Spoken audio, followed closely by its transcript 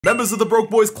Members of the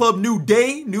Broke Boys Club, new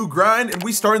day, new grind, and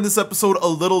we starting this episode a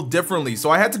little differently.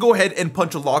 So I had to go ahead and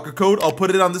punch a locker code. I'll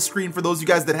put it on the screen for those of you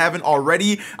guys that haven't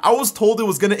already. I was told it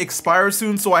was gonna expire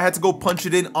soon, so I had to go punch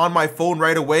it in on my phone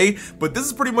right away. But this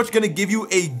is pretty much gonna give you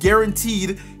a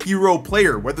guaranteed hero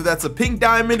player, whether that's a pink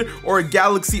diamond or a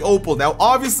galaxy opal. Now,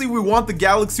 obviously, we want the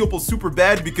galaxy opal super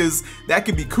bad because that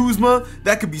could be Kuzma,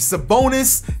 that could be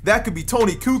Sabonis, that could be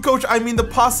Tony Kukoc. I mean, the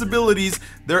possibilities,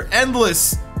 they're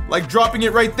endless. Like dropping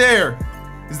it right there.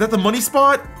 Is that the money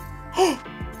spot? Oh,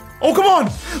 come on.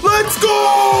 Let's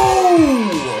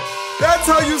go! That's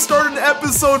how you start an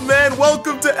episode, man.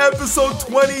 Welcome to episode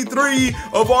 23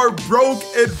 of our Broke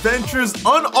Adventures.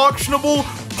 Unauctionable,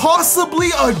 possibly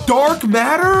a dark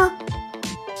matter?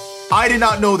 I did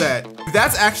not know that. If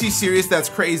that's actually serious, that's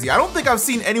crazy. I don't think I've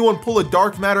seen anyone pull a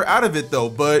dark matter out of it though,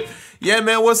 but yeah,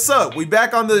 man, what's up? We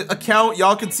back on the account.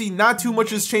 Y'all can see not too much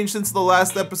has changed since the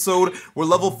last episode. We're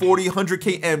level 40,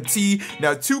 100k MT.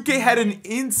 Now, 2k had an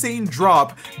insane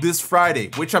drop this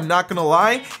Friday, which I'm not gonna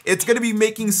lie, it's gonna be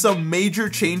making some major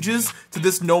changes to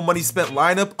this no money spent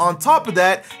lineup. On top of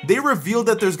that, they revealed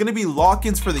that there's gonna be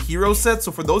lock-ins for the hero set.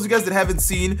 So for those of you guys that haven't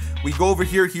seen, we go over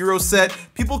here, hero set.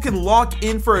 People can lock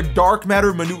in for a dark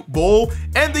matter Manute Bol,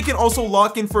 and they can also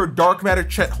lock in for a dark matter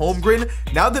Chet Holmgren.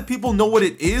 Now that people know what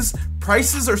it is,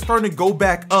 prices are starting to go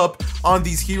back up on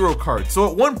these hero cards. So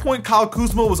at one point, Kyle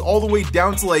Kuzma was all the way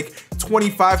down to like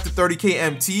 25 to 30k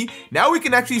MT. Now we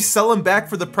can actually sell him back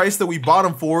for the price that we bought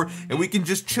him for, and we can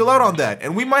just chill out on that.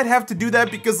 And we might have to do that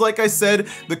because, like I said,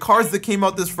 the cards that came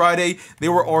out this Friday, they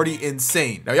were already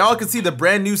insane. Now y'all can see the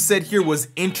brand new set here was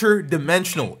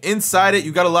interdimensional. Inside it,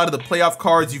 you got a lot of the playoff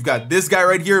cards. You've got this guy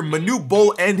right here, Manute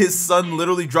Bol, and his son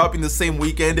literally dropping the same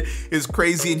weekend is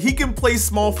crazy, and he can play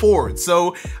small forward.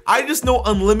 So I just know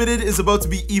Unlimited is about to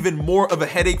be even more of a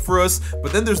headache for us.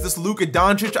 But then there's this Luka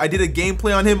Doncic. I did a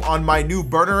gameplay on him on my new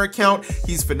burner account.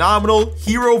 He's phenomenal.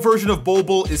 Hero version of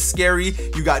Bol is scary.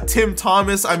 You got Tim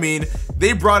Thomas. I mean,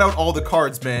 they brought out all the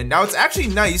cards, man. Now it's actually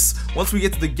nice once we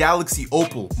get to the Galaxy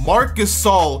Opal. Marc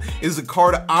Gasol is a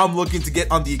card I'm looking to get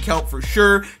on the account for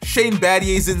sure. Shane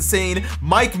Battier is insane.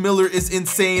 Mike Miller is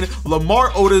insane. Lamar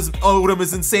Odom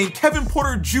is insane. Kevin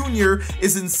Porter Jr.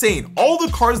 is insane. All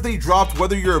the cards they dropped,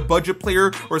 whether you're a budget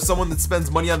player or someone that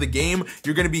spends money on the game,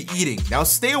 you're gonna be eating. Now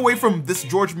stay away from this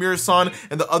George Mirasan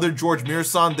and the other George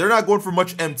Mirasan. They're not going for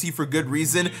much MT for good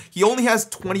reason. He only has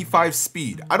 25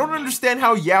 speed. I don't understand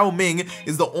how Yao Ming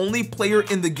is the only player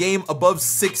in the game above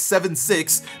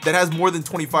 6'7" that has more than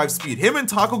 25 speed. Him and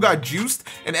Taco got juiced,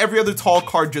 and every other tall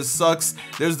card just sucks.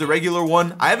 There's the regular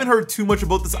one. I haven't heard too much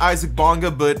about this Isaac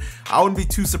Bonga, but I wouldn't be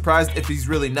too surprised if he's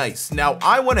really nice. Now,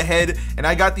 I went ahead and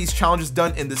I got these challenges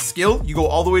done in the skill. You go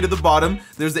all the way to the bottom.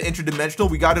 There's the interdimensional.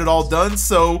 We got it all done.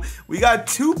 So we got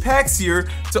 2 packs here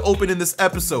to open in this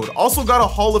episode. Also got a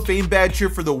Hall of Fame badge here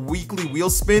for the weekly wheel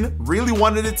spin. Really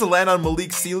wanted it to land on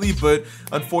Malik Sealy, but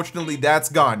unfortunately that's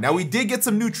gone. Now we did get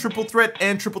some new triple threat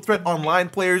and triple threat online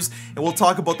players, and we'll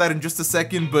talk about that in just a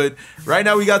second, but right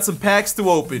now we got some packs to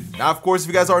open. Now, of course, if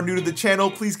you guys are new to the channel,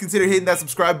 please consider hitting that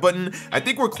subscribe button. I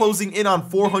think we're closing in on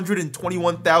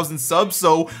 421,000 subs,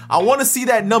 so I want to see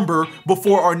that number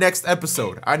before our next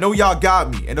episode. I know y'all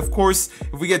got me, and of course,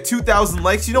 if we get 2,000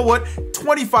 likes, you know what?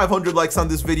 2,500 likes on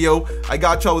this video. I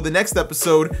got y'all with the next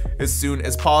episode as soon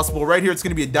as possible. Right here, it's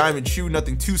going to be a diamond shoe,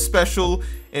 nothing too special,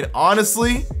 and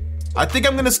honestly, I think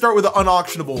I'm gonna start with an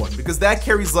unauctionable one because that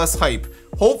carries less hype.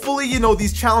 Hopefully, you know,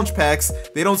 these challenge packs,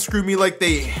 they don't screw me like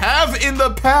they have in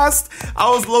the past. I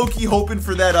was low-key hoping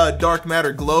for that dark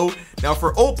matter glow. Now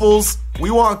for opals,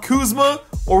 we want Kuzma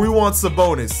or we want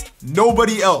Sabonis.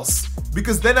 Nobody else.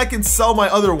 Because then I can sell my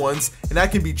other ones and I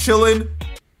can be chilling.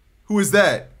 Who is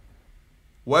that?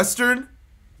 Western?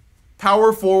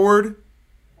 Power forward?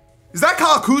 Is that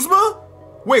Kyle Kuzma?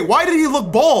 Wait, why did he look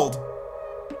bald?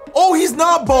 Oh, he's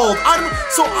not bald.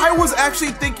 So I was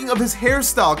actually thinking of his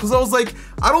hairstyle because I was like,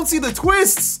 I don't see the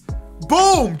twists.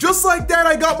 Boom, just like that,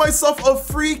 I got myself a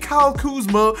free Kyle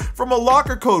Kuzma from a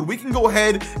locker code. We can go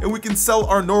ahead and we can sell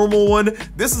our normal one.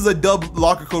 This is a dub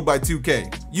locker code by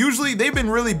 2K. Usually they've been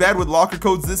really bad with locker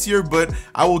codes this year, but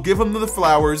I will give them the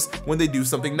flowers when they do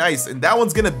something nice. And that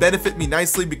one's gonna benefit me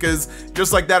nicely because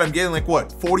just like that, I'm getting like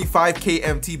what, 45k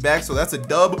MT back, so that's a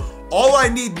dub. All I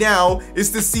need now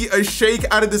is to see a shake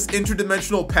out of this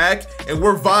interdimensional pack and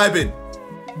we're vibing.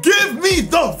 Give me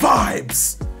the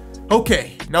vibes.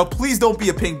 Okay, now please don't be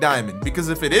a pink diamond because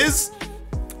if it is,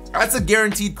 that's a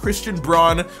guaranteed Christian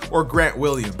Braun or Grant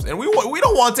Williams. And we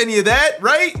don't want any of that,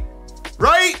 right?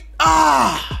 Right?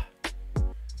 Ah!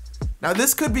 Now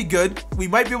this could be good. We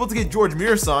might be able to get George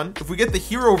Mirasan. If we get the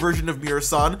hero version of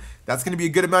Mirasan, that's gonna be a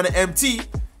good amount of MT.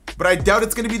 but I doubt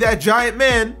it's going to be that giant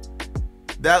man.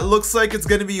 That looks like it's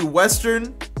going to be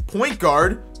Western point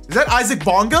guard. Is that Isaac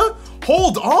Bonga?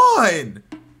 Hold on.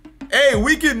 Hey,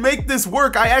 we can make this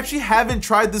work. I actually haven't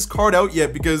tried this card out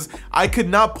yet because I could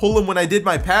not pull him when I did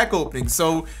my pack opening.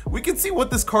 So we can see what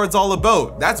this card's all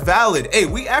about. That's valid. Hey,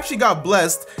 we actually got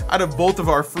blessed out of both of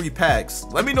our free packs.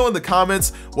 Let me know in the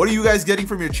comments, what are you guys getting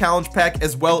from your challenge pack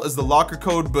as well as the locker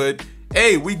code? But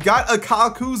hey, we got a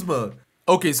Kyle Kuzma.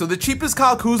 Okay, so the cheapest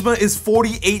Kyle Kuzma is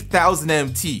 48,000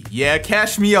 MT. Yeah,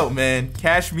 cash me out, man.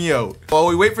 Cash me out. While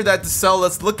we wait for that to sell,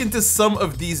 let's look into some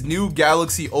of these new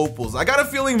Galaxy Opals. I got a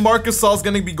feeling Marc Gasol's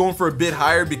gonna be going for a bit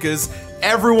higher because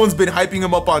everyone's been hyping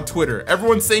him up on Twitter.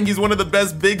 Everyone's saying he's one of the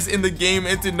best bigs in the game,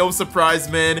 and to no surprise,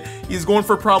 man, he's going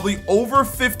for probably over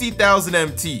 50,000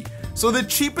 MT. So the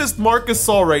cheapest Marc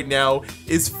Gasol right now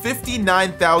is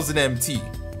 59,000 MT.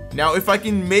 Now, if I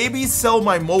can maybe sell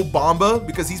my Mo Bamba,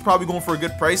 because he's probably going for a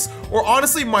good price, or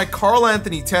honestly, my Karl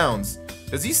Anthony Towns,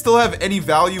 does he still have any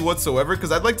value whatsoever?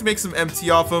 Because I'd like to make some MT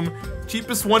off him.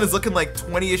 Cheapest one is looking like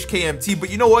 20-ish K MT, but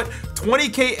you know what?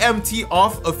 20K MT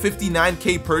off a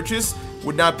 59K purchase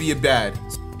would not be a bad.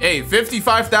 Hey,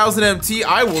 55,000 MT,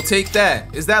 I will take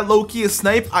that. Is that low-key a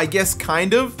snipe? I guess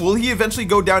kind of. Will he eventually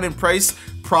go down in price?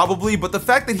 Probably, but the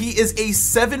fact that he is a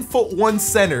 7'1"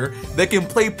 center that can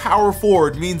play power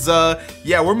forward means,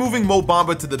 yeah, we're moving Mo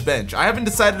Bamba to the bench. I haven't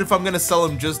decided if I'm gonna sell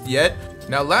him just yet.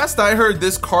 Now, last I heard,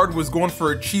 this card was going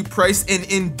for a cheap price, and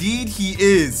indeed he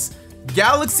is. A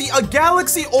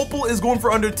Galaxy Opal is going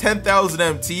for under 10,000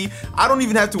 MT. I don't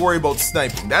even have to worry about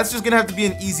sniping. That's just gonna have to be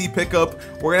an easy pickup.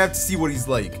 We're gonna have to see what he's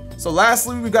like. So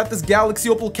lastly, we've got this Galaxy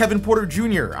Opal Kevin Porter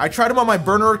Jr. I tried him on my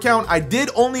burner account. I did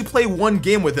only play one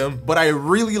game with him, but I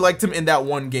really liked him in that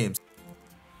one game.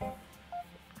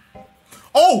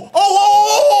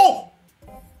 Oh!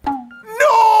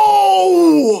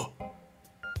 No!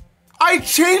 I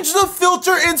changed the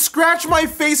filter and scratched my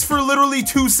face for literally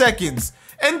 2 seconds.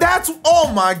 And that's,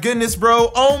 oh my goodness,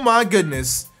 bro. Oh my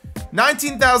goodness.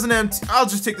 19,000 MT, I'll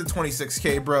just take the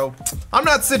 26K, bro. I'm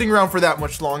not sitting around for that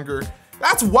much longer.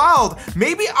 That's wild.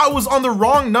 Maybe I was on the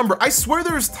wrong number. I swear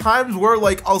there's times where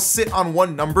like I'll sit on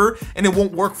one number and it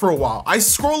won't work for a while. I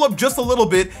scroll up just a little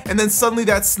bit and then suddenly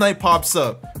that snipe pops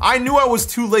up. I knew I was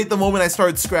too late the moment I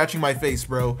started scratching my face,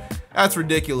 bro. That's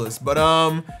ridiculous.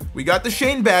 But we got the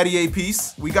Shane Battier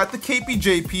piece, we got the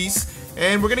KPJ piece,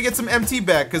 and we're gonna get some MT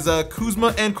back because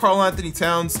Kuzma and Karl Anthony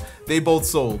Towns, they both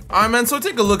sold. All right, man, so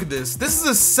take a look at this. This is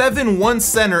a 7'1"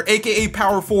 center, aka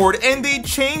power forward, and they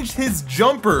changed his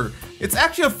jumper. It's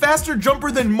actually a faster jumper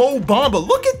than Mo Bamba.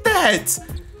 Look at that.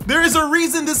 There is a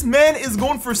reason this man is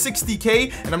going for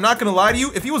 60K, and I'm not gonna lie to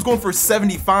you, if he was going for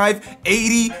 75,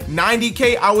 80,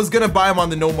 90K, I was gonna buy him on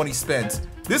the no money spent.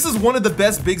 This is one of the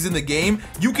best bigs in the game.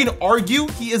 You can argue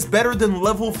he is better than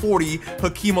level 40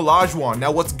 Hakeem Olajuwon.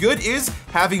 Now, what's good is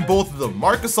having both of them.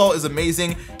 Marc Gasol is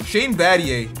amazing. Shane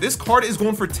Battier, this card is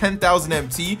going for 10,000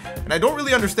 MT, and I don't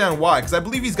really understand why, because I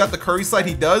believe he's got the Curry slide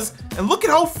he does, and look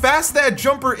at how fast that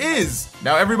jumper is.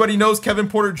 Now, everybody knows Kevin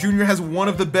Porter Jr. has one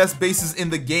of the best bases in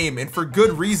the game, and for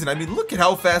good reason. I mean, look at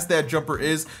how fast that jumper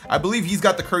is. I believe he's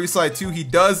got the Curry slide too. He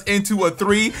does into a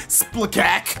 3,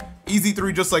 splakack. Easy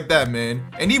 3 just like that, man.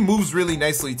 And he moves really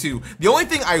nicely too. The only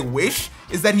thing I wish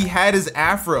is that he had his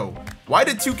afro. Why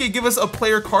did 2K give us a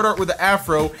player card art with an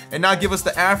afro and not give us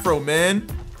the afro, man?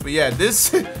 But yeah,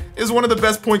 this is one of the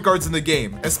best point guards in the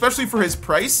game, especially for his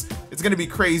price. It's gonna be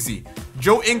crazy.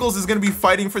 Joe Ingles is gonna be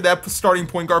fighting for that starting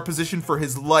point guard position for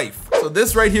his life. So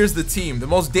this right here is the team, the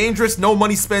most dangerous, no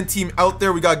money spent team out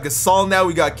there. We got Gasol now,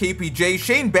 we got KPJ.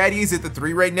 Shane Battier is at the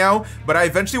 3 right now, but I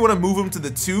eventually want to move him to the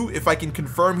 2 if I can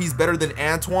confirm he's better than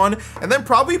Antoine, and then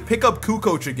probably pick up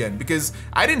Kukoc again, because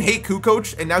I didn't hate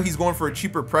Kukoc, and now he's going for a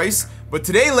cheaper price. But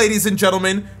today, ladies and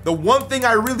gentlemen, the one thing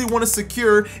I really want to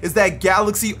secure is that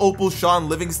Galaxy Opal Sean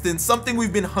Livingston, something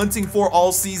we've been hunting for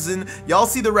all season. Y'all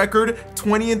see the record,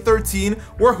 20-13.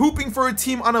 We're hooping for a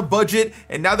team on a budget,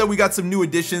 and now that we got some new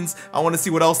additions, I want to see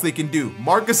what else they can do.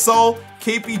 Marc Gasol,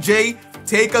 KPJ,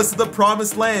 take us to the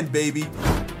promised land, baby.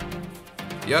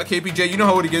 Yeah, KPJ, you know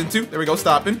how to get into. There we go,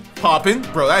 stopping, popping.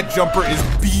 Bro, that jumper is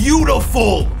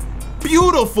beautiful.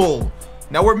 Beautiful.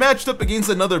 Now we're matched up against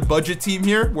another budget team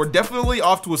here. We're definitely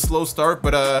off to a slow start,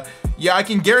 but yeah, I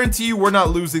can guarantee you we're not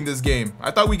losing this game.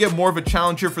 I thought we'd get more of a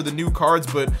challenge here for the new cards,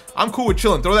 but I'm cool with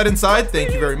chilling. Throw that inside.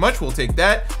 Thank you very much. We'll take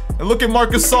that. And look at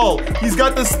Marc Gasol. He's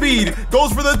got the speed,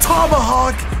 goes for the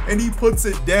tomahawk, and he puts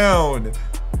it down.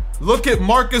 Look at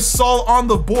Marc Gasol on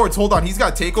the boards. Hold on, he's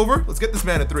got takeover. Let's get this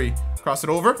man a 3. Cross it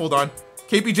over. Hold on.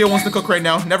 KPJ wants to cook right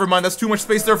now. Never mind, that's too much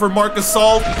space there for Marc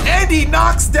Gasol. And he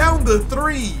knocks down the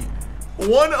 3.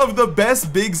 One of the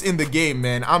best bigs in the game,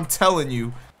 man. I'm telling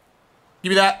you. Give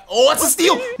me that. Oh, that's a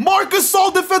steal. Marcus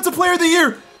Gasol, Defensive Player of the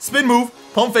Year. Spin move.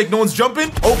 Pump fake. No one's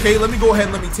jumping. Okay, let me go ahead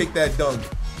and let me take that dunk.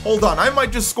 Hold on. I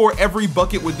might just score every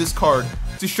bucket with this card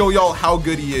to show y'all how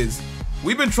good he is.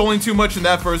 We've been trolling too much in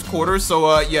that first quarter,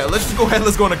 so yeah, let's just go ahead.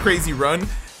 Let's go on a crazy run.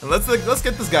 And let's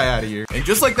get this guy out of here. And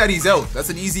just like that, he's out.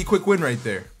 That's an easy, quick win right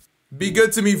there. Be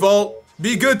good to me, Vault.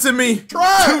 Be good to me.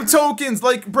 Try. 2 tokens.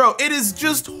 Like, bro, it is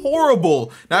just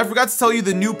horrible. Now, I forgot to tell you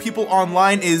the new people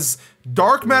online is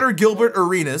Dark Matter Gilbert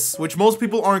Arenas, which most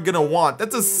people aren't gonna want.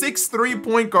 That's a 6'3"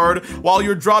 point guard while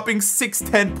you're dropping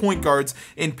 6'10" point guards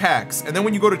in packs. And then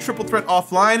when you go to Triple Threat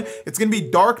offline, it's gonna be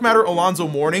Dark Matter Alonzo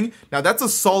Mourning. Now that's a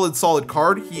solid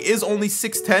card. He is only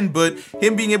 6'10", but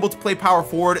him being able to play power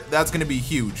forward, that's gonna be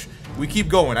huge. We keep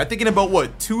going. I think in about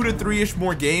what, 2 to 3-ish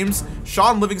more games,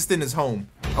 Sean Livingston is home.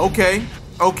 Okay.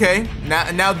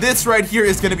 Now this right here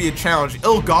is gonna be a challenge.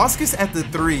 Ilgauskas at the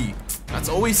 3. That's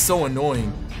always so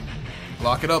annoying.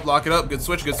 Lock it up. Good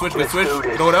switch. Throw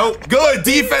it out. Good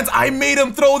defense. I made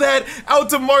him throw that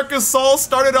out to Marcus Gasol.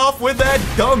 Started off with that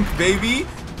dunk, baby.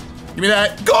 Give me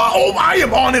that. Go. Oh, I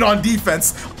am on it on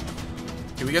defense.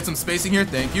 Can we get some spacing here?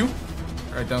 Thank you.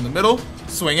 All right, down the middle.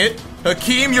 Swing it.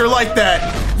 Hakeem, you're like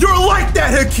that. You're like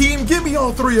that, Hakeem. Give me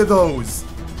all 3 of those.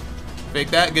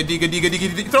 Fake that. Good D.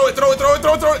 Throw it.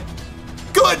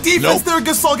 Good defense there,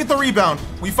 Gasol. Get the rebound.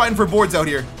 We fighting for boards out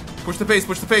here. Push the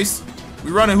pace. We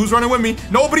running. Who's running with me?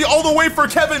 Nobody. All the way for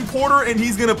Kevin Porter, and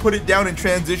he's gonna put it down in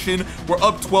transition. We're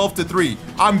up 12 to 3.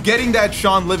 I'm getting that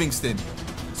Sean Livingston.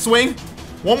 Swing.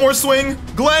 One more swing.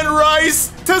 Glenn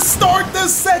Rice to start the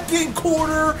second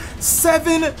quarter.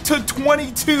 7 to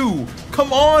 22.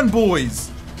 Come on,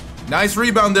 boys. Nice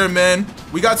rebound there, man.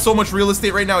 We got so much real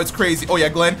estate right now. It's crazy. Oh yeah,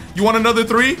 Glenn. You want another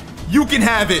 3? You can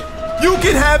have it.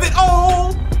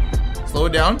 Oh! Slow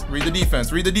it down. Read the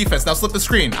defense. Now slip the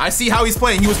screen. I see how he's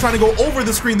playing. He was trying to go over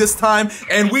the screen this time,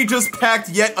 and we just packed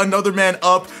yet another man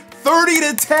up. 30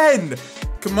 to 10.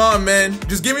 Come on, man.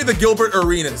 Just give me the Gilbert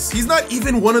Arenas. He's not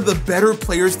even one of the better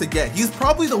players to get. He's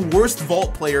probably the worst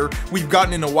vault player we've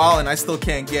gotten in a while, and I still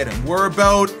can't get him. We're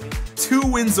about 2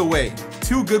 wins away.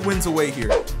 2 good wins away here.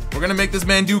 We're gonna make this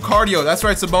man do cardio. That's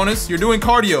right, Sabonis. You're doing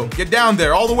cardio. Get down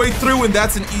there all the way through, and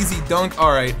that's an easy dunk.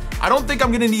 All right. I don't think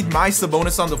I'm gonna need my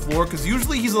Sabonis on the floor because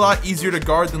usually he's a lot easier to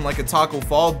guard than like a Taco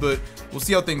Fall, but we'll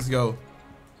see how things go.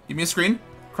 Give me a screen.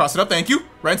 Cross it up. Thank you.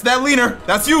 Right into that leaner.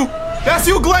 That's you. That's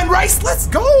you, Glenn Rice. Let's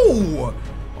go.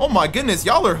 Oh my goodness.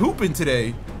 Y'all are hooping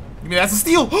today. Give me that's a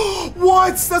steal.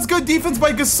 What? That's good defense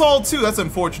by Gasol too. That's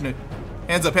unfortunate.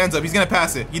 Hands up. He's gonna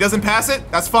pass it. He doesn't pass it.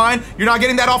 That's fine. You're not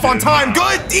getting that off on time.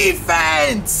 Good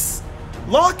defense.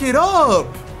 Lock it up.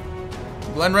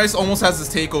 Glenn Rice almost has this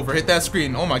takeover. Hit that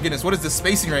screen. Oh my goodness. What is this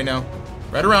spacing right now?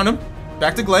 Right around him.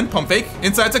 Back to Glenn. Pump fake.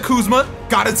 Inside to Kuzma.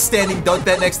 Got it standing dunk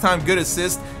that next time. Good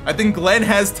assist. I think Glenn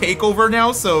has takeover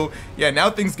now. So yeah, now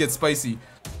things get spicy.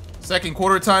 Second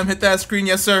quarter time. Hit that screen.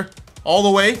 Yes, sir. All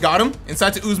the way. Got him.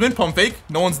 Inside to Usman. Pump fake.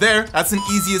 No one's there. That's an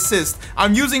easy assist.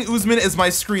 I'm using Usman as my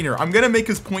screener. I'm going to make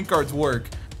his point guards work.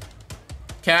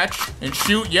 Catch and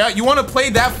shoot. Yeah, you want to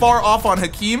play that far off on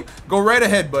Hakeem? Go right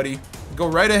ahead, buddy. Go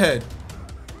right ahead.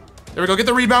 There we go. Get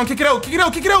the rebound. Kick it out.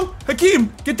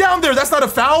 Hakeem, get down there. That's not a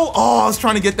foul. Oh, I was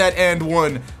trying to get that and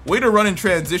one. Way to run in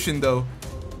transition, though.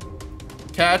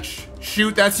 Catch.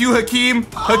 Shoot. That's you, Hakeem.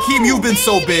 Hakeem, you've been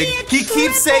so big. He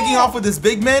keeps sagging off with his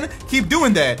big men. Keep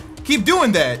doing that. Keep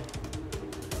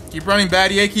running,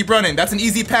 Battier. Keep running. That's an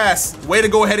easy pass. Way to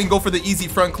go ahead and go for the easy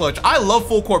front clutch. I love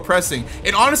full court pressing.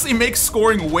 It honestly makes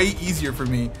scoring way easier for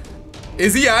me.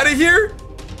 Is he out of here?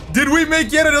 Did we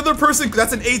make yet another person?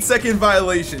 That's an 8-second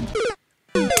violation.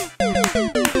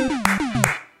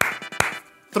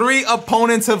 3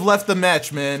 opponents have left the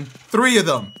match, man. 3 of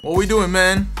them. What we doing,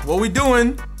 man? What we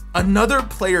doing? Another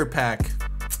player pack.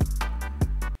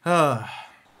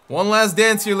 One last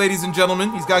dance here, ladies and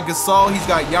gentlemen. He's got Gasol, he's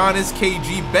got Giannis,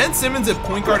 KG. Ben Simmons at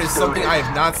point guard is something I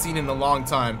have not seen in a long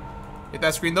time. Hit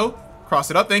that screen, though.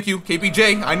 Cross it up. Thank you.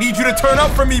 KPJ, I need you to turn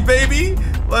up for me, baby.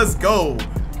 Let's go.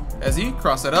 Ezzy,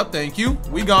 cross that up. Thank you.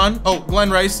 We gone. Oh, Glenn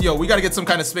Rice. Yo, we got to get some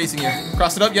kind of spacing here.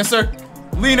 Cross it up. Yes, sir.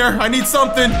 Leaner. I need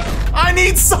something.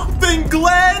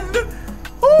 Glenn.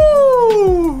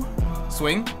 Ooh.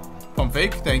 Swing. Pump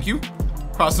fake. Thank you.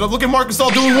 Cross it up. Look at Marcus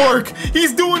Gasol doing work.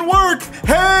 He's doing work.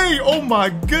 Hey. Oh, my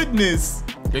goodness.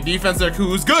 Good defense there,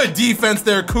 Kuz. Good defense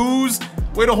there, Kuz.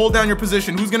 Way to hold down your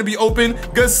position. Who's going to be open?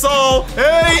 Gasol.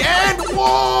 Hey, and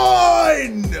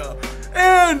one.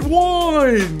 And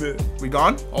one. We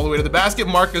gone all the way to the basket.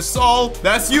 Marcus Gasol.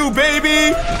 That's you,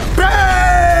 baby.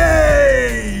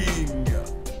 Bang.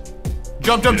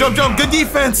 Jump. Good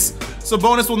defense.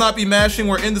 Sabonis will not be mashing.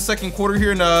 We're in the second quarter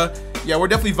here, and yeah, we're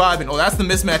definitely vibing. Oh, that's the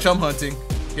mismatch I'm hunting.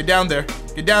 Get down there.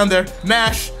 Get down there.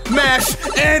 Mash. Mash.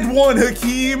 And one,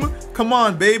 Hakeem. Come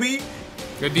on, baby.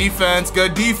 Good defense.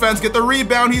 Good defense. Get the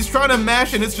rebound. He's trying to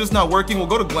mash, and it's just not working. We'll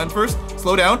go to Glenn first.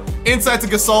 Slow down. Inside to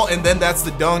Gasol, and then that's the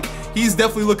dunk. He's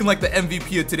definitely looking like the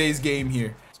MVP of today's game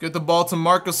here. Let's get the ball to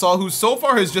Marc Gasol, who so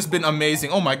far has just been amazing.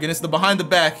 Oh, my goodness. The behind the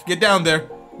back. Get down there.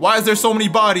 Why is there so many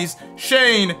bodies?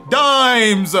 Shane.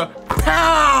 Dimes.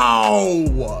 Pow.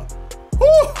 Woo.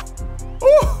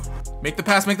 Woo. Make the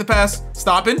pass. Make the pass.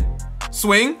 Stopping.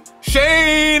 Swing.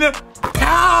 Shane.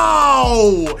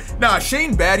 Pow! Nah,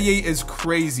 Shane Battier is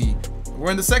crazy.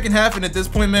 We're in the second half, and at this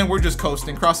point, man, we're just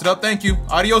coasting. Cross it up. Thank you.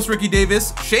 Adios, Ricky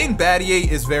Davis. Shane Battier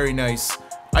is very nice.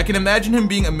 I can imagine him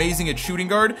being amazing at shooting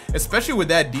guard, especially with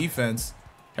that defense.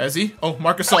 Has he? Oh,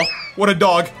 Marc Gasol. What a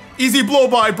dog. Easy blow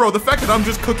by, bro. The fact that I'm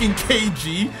just cooking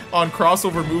KG on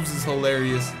crossover moves is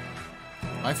hilarious.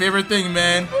 My favorite thing,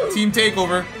 man. Team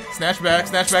takeover. Snatch back,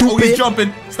 snatch back. Oh, he's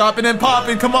jumping. Stopping and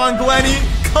popping. Come on, Glenny.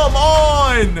 Come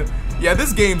on. Yeah,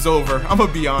 this game's over. I'm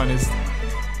gonna be honest.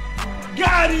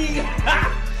 Got him!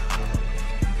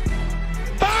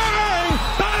 Bang!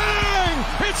 Bang!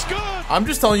 It's good! I'm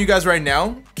just telling you guys right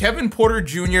now, Kevin Porter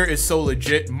Jr. is so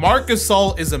legit. Marc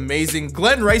Gasol is amazing.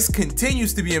 Glenn Rice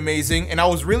continues to be amazing. And I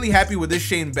was really happy with this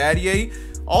Shane Battier.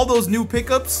 All those new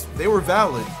pickups, they were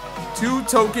valid. 2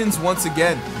 tokens once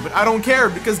again, but I don't care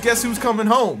because guess who's coming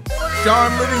home?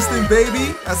 Shaun Livingston,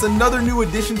 baby. That's another new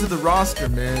addition to the roster,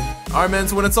 man. All right, man,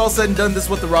 so when it's all said and done, this is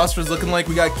what the roster is looking like.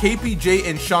 We got KPJ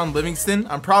and Shaun Livingston.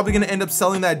 I'm probably going to end up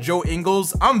selling that Joe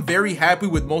Ingles. I'm very happy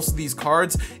with most of these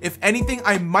cards. If anything,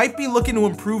 I might be looking to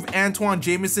improve Antoine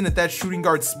Jamison at that shooting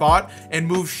guard spot and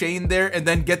move Shane there and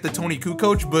then get the Tony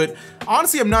Kukoc, but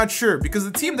honestly, I'm not sure because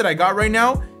the team that I got right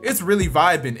now, it's really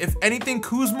vibing. If anything,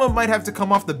 Kuzma might have to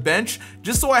come off the bench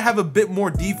just so I have a bit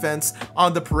more defense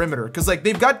on the perimeter. Because like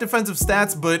they've got defensive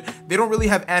stats, but they don't really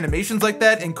have animations like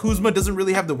that. And Kuzma doesn't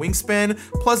really have the wingspan.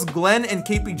 Plus Glenn and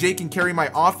KPJ can carry my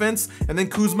offense. And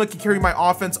then Kuzma can carry my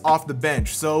offense off the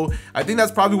bench. So I think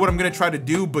that's probably what I'm going to try to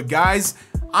do. But guys,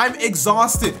 I'm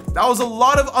exhausted. That was a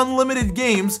lot of unlimited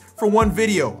games for one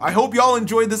video. I hope y'all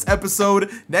enjoyed this episode.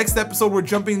 Next episode, we're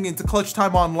jumping into Clutch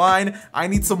Time Online. I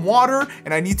need some water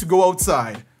and I need to go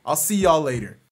outside. I'll see y'all later.